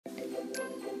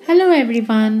Hello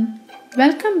everyone,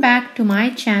 welcome back to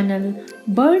my channel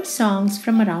Birdsongs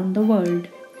from around the world.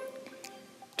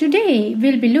 Today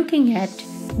we'll be looking at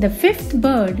the fifth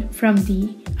bird from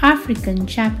the African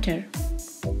chapter.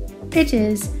 It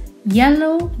is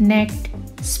yellow-necked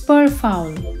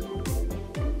spurfowl.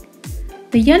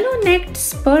 The yellow-necked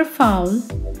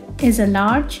spurfowl is a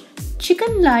large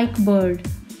chicken-like bird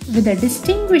with a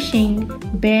distinguishing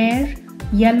bare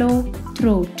yellow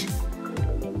throat.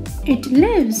 It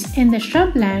lives in the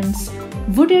shrublands,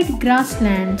 wooded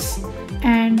grasslands,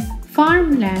 and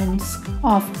farmlands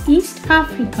of East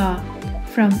Africa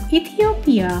from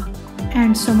Ethiopia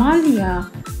and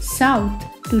Somalia south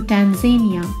to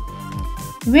Tanzania,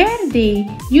 where they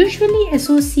usually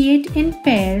associate in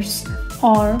pairs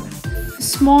or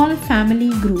small family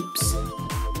groups.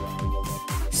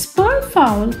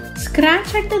 Spurfowl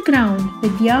scratch at the ground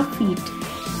with their feet,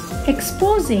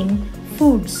 exposing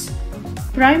foods,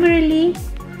 primarily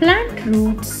plant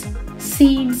roots,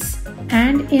 seeds,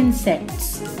 and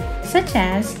insects such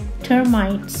as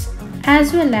termites,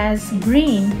 as well as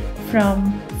grain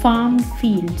from farmed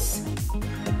fields.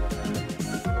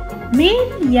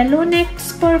 Male yellow-necked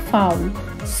spurfowl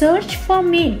search for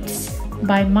mates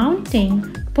by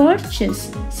mounting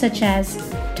perches such as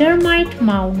termite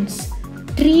mounds,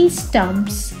 tree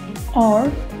stumps, or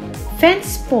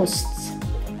fence posts,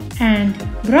 and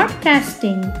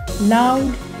broadcasting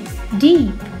loud,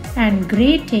 deep, and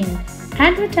grating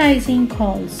advertising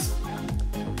calls.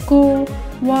 Go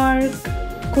work,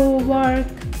 go work,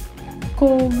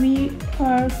 go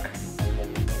work.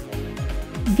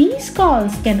 These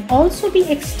calls can also be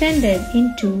extended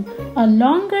into a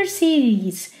longer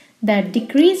series that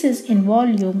decreases in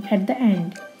volume at the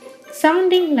end,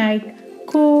 sounding like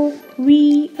ko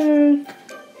we erk,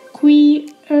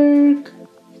 qui erk,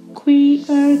 qui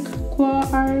erk, qua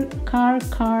erk, car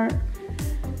car.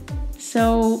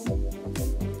 So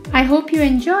I hope you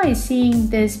enjoy seeing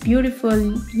this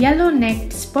beautiful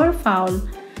yellow-necked spurfowl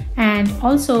and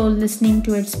also listening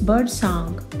to its bird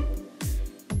song.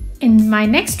 In my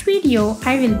next video,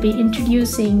 I will be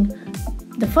introducing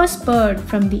the first bird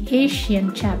from the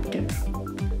Asian chapter.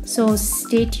 So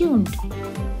stay tuned.